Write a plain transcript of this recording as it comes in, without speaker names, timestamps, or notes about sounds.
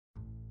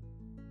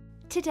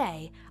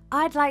Today,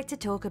 I'd like to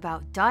talk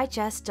about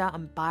digester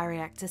and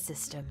bioreactor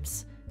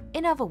systems.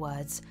 In other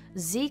words,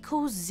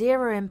 Zeecol's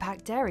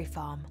zero-impact dairy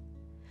farm.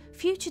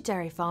 Future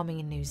dairy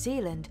farming in New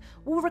Zealand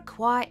will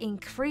require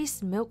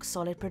increased milk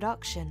solid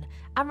production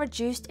and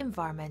reduced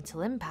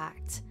environmental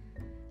impact.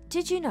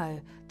 Did you know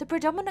the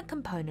predominant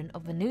component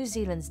of the New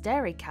Zealand's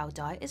dairy cow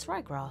diet is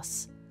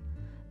ryegrass?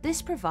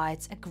 This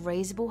provides a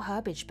grazable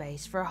herbage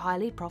base for a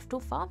highly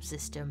profitable farm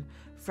system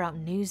throughout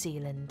New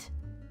Zealand.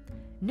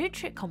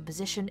 Nutrient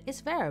composition is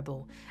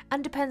variable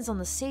and depends on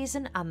the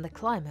season and the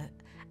climate,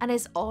 and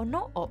is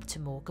not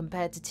optimal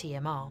compared to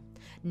TMR.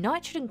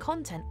 Nitrogen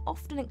content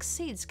often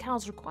exceeds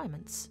cows'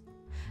 requirements.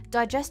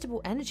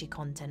 Digestible energy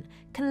content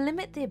can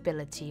limit the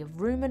ability of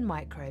rumen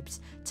microbes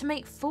to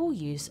make full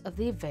use of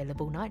the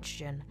available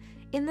nitrogen.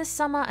 In the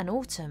summer and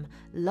autumn,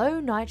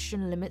 low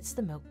nitrogen limits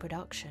the milk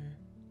production.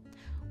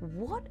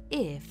 What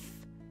if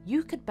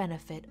you could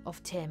benefit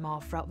of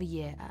TMR throughout the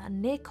year at a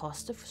near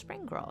cost of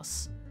spring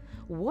grass?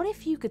 What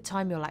if you could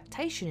time your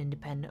lactation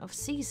independent of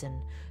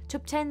season to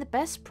obtain the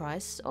best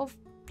price of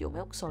your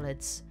milk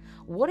solids?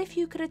 What if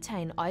you could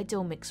attain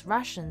ideal mixed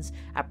rations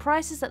at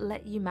prices that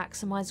let you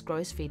maximise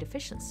gross feed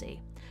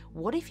efficiency?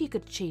 What if you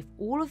could achieve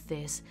all of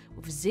this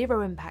with zero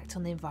impact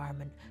on the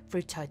environment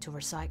through total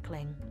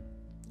recycling?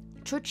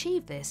 To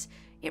achieve this,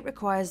 it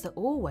requires that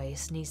all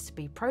waste needs to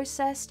be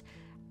processed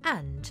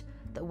and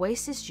that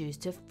waste is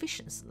used to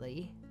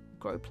efficiently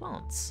grow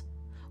plants.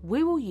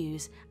 We will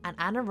use an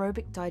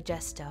anaerobic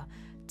digester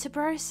to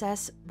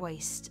process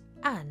waste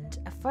and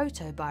a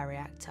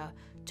photobioreactor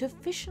to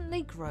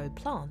efficiently grow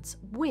plants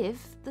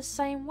with the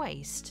same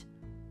waste.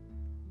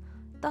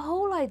 The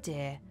whole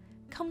idea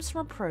comes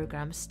from a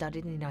program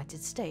studied in the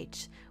United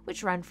States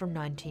which ran from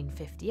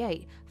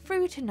 1958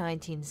 through to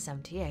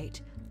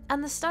 1978,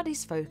 and the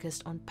studies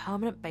focused on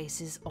permanent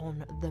bases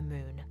on the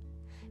moon,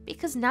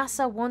 because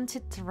NASA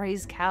wanted to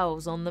raise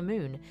cows on the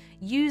moon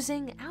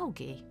using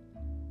algae.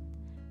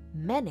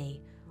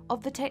 Many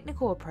of the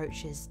technical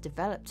approaches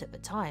developed at the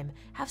time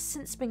have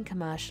since been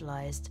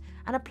commercialised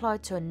and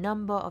applied to a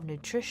number of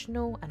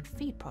nutritional and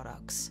feed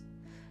products.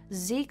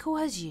 Zeecol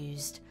has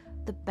used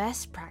the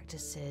best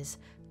practices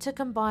to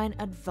combine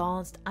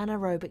advanced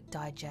anaerobic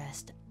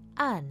digest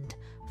and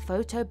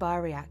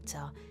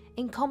photobioreactor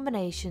in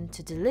combination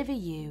to deliver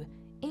you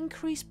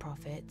increased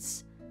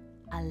profits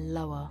and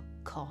lower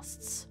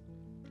costs.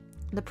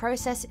 The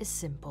process is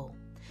simple.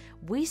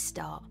 We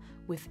start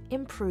with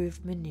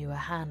improved manure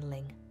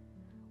handling.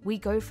 We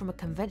go from a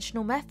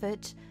conventional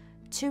method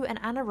to an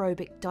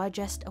anaerobic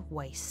digest of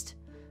waste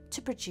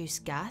to produce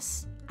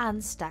gas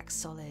and stacked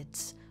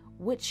solids,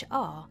 which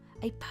are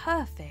a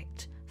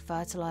perfect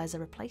fertiliser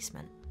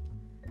replacement.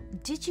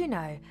 Did you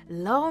know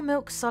lower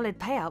milk solid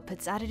payout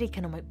puts added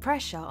economic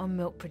pressure on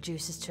milk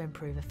producers to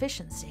improve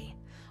efficiency?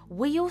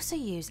 We also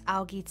use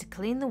algae to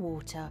clean the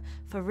water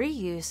for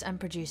reuse and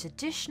produce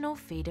additional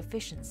feed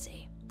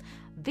efficiency.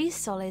 These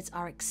solids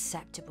are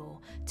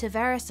acceptable to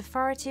various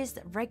authorities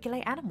that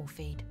regulate animal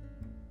feed.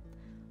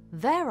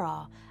 There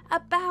are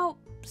about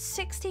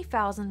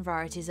 60,000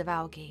 varieties of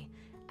algae,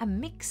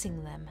 and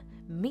mixing them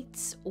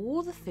meets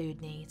all the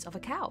food needs of a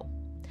cow.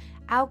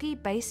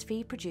 Algae-based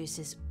feed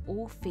produces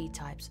all feed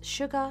types,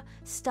 sugar,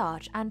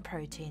 starch and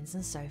proteins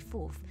and so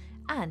forth,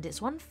 and it's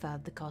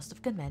 1/3 the cost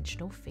of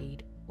conventional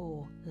feed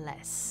or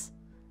less.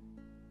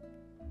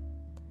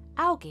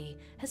 Algae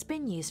has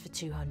been used for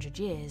 200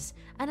 years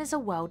and is a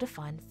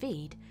well-defined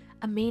feed.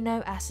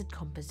 Amino acid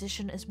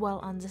composition is well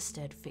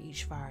understood for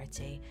each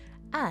variety,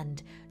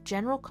 and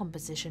general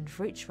composition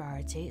for each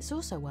variety is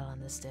also well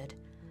understood.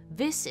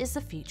 This is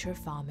the future of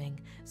farming,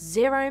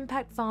 zero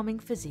impact farming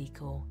for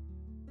Zeecol.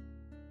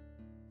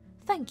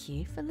 Thank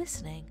you for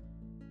listening.